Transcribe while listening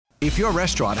If your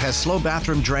restaurant has slow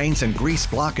bathroom drains and grease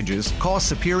blockages, call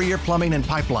Superior Plumbing and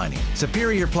Pipelining.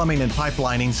 Superior Plumbing and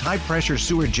Pipelining's high-pressure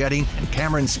sewer jetting and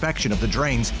camera inspection of the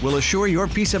drains will assure your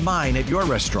peace of mind at your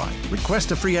restaurant.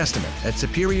 Request a free estimate at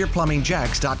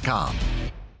SuperiorPlumbingJacks.com.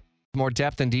 More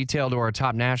depth and detail to our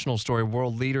top national story.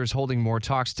 World leaders holding more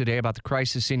talks today about the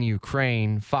crisis in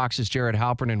Ukraine. Fox's Jared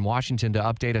Halpern in Washington to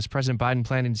update us. President Biden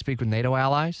planning to speak with NATO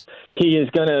allies? He is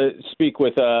going to speak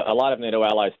with a lot of NATO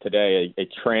allies today, a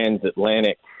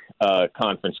transatlantic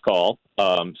conference call.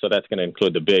 So that's going to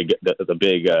include the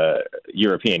big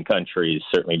European countries,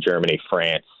 certainly Germany,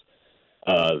 France,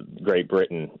 Great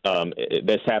Britain.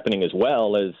 This happening as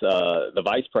well as the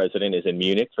vice president is in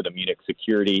Munich for the Munich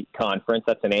Security Conference.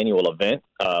 That's an annual event,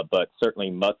 but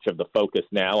certainly much of the focus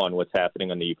now on what's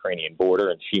happening on the Ukrainian border.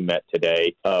 And she met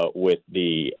today with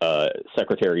the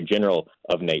Secretary General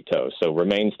of NATO. So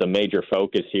remains the major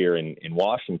focus here in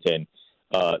Washington,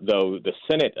 though the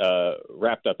Senate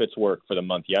wrapped up its work for the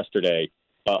month yesterday.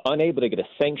 Unable to get a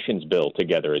sanctions bill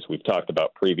together, as we've talked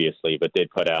about previously, but did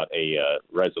put out a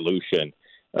resolution,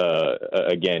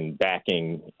 again,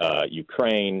 backing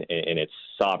Ukraine in its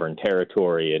sovereign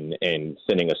territory and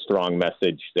sending a strong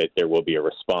message that there will be a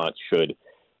response should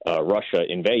Russia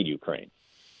invade Ukraine.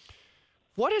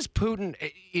 What is Putin?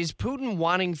 Is Putin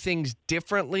wanting things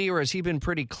differently, or has he been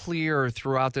pretty clear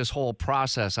throughout this whole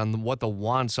process on what the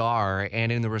wants are?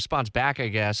 And in the response back, I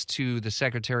guess, to the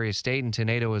Secretary of State and to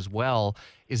NATO as well,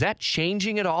 is that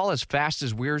changing at all as fast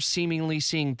as we're seemingly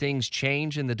seeing things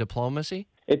change in the diplomacy?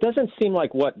 It doesn't seem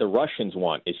like what the Russians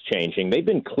want is changing. They've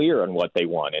been clear on what they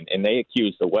want, and they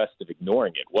accuse the West of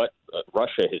ignoring it. What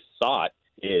Russia has sought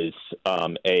is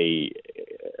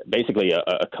basically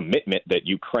a commitment that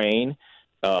Ukraine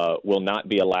will not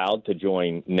be allowed to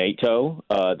join NATO.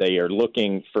 They are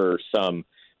looking for some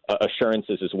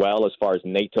assurances as well as far as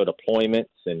NATO deployments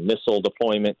and missile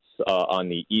deployments on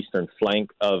the eastern flank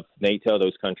of NATO,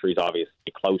 those countries obviously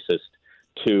closest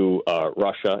to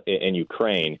Russia and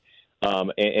Ukraine.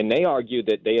 And they argue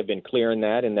that they have been clear in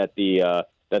that and that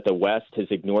the West has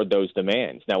ignored those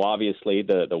demands. Now, obviously,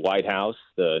 the White House,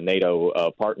 the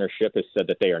NATO partnership, has said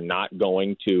that they are not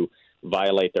going to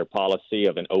violate their policy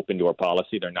of an open door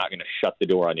policy. They're not going to shut the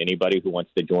door on anybody who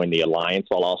wants to join the alliance,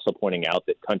 while also pointing out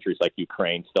that countries like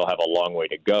Ukraine still have a long way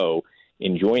to go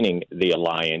in joining the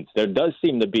alliance. There does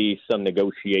seem to be some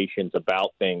negotiations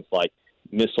about things like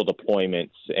missile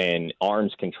deployments and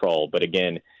arms control. But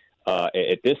again,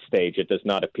 at this stage, it does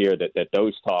not appear that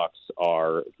those talks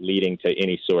are leading to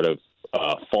any sort of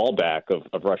fallback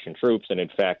of Russian troops. And in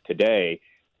fact, today,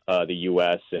 the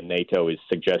U.S. and NATO is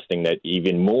suggesting that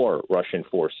even more Russian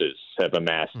forces have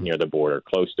amassed near the border,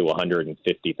 close to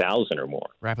 150,000 or more.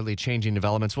 Rapidly changing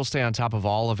developments. We'll stay on top of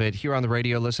all of it. Here on the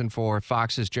radio, listen for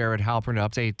Fox's Jared Halpern to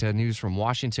update news from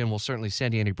Washington. We'll certainly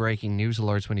send you any breaking news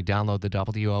alerts when you download the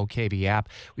WOKB app.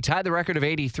 We tied the record of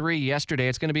 83 yesterday.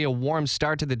 It's going to be a warm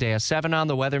start to the day. A 7 on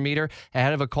the weather meter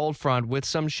ahead of a cold front with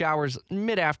some showers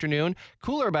mid-afternoon.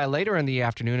 Cooler by later in the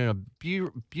afternoon and a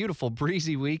beautiful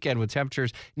breezy weekend with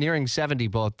temperatures nearing 70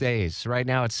 both days. Right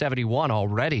now it's 71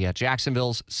 already at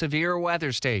Jacksonville's Severe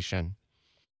Weather Station.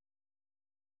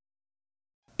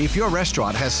 If your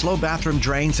restaurant has slow bathroom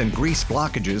drains and grease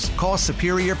blockages, call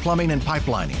Superior Plumbing and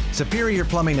Pipelining. Superior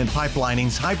Plumbing and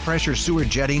Pipelining's high-pressure sewer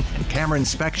jetting and camera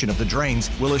inspection of the drains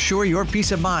will assure your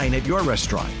peace of mind at your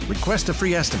restaurant. Request a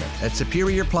free estimate at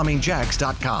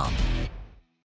SuperiorPlumbingJacks.com.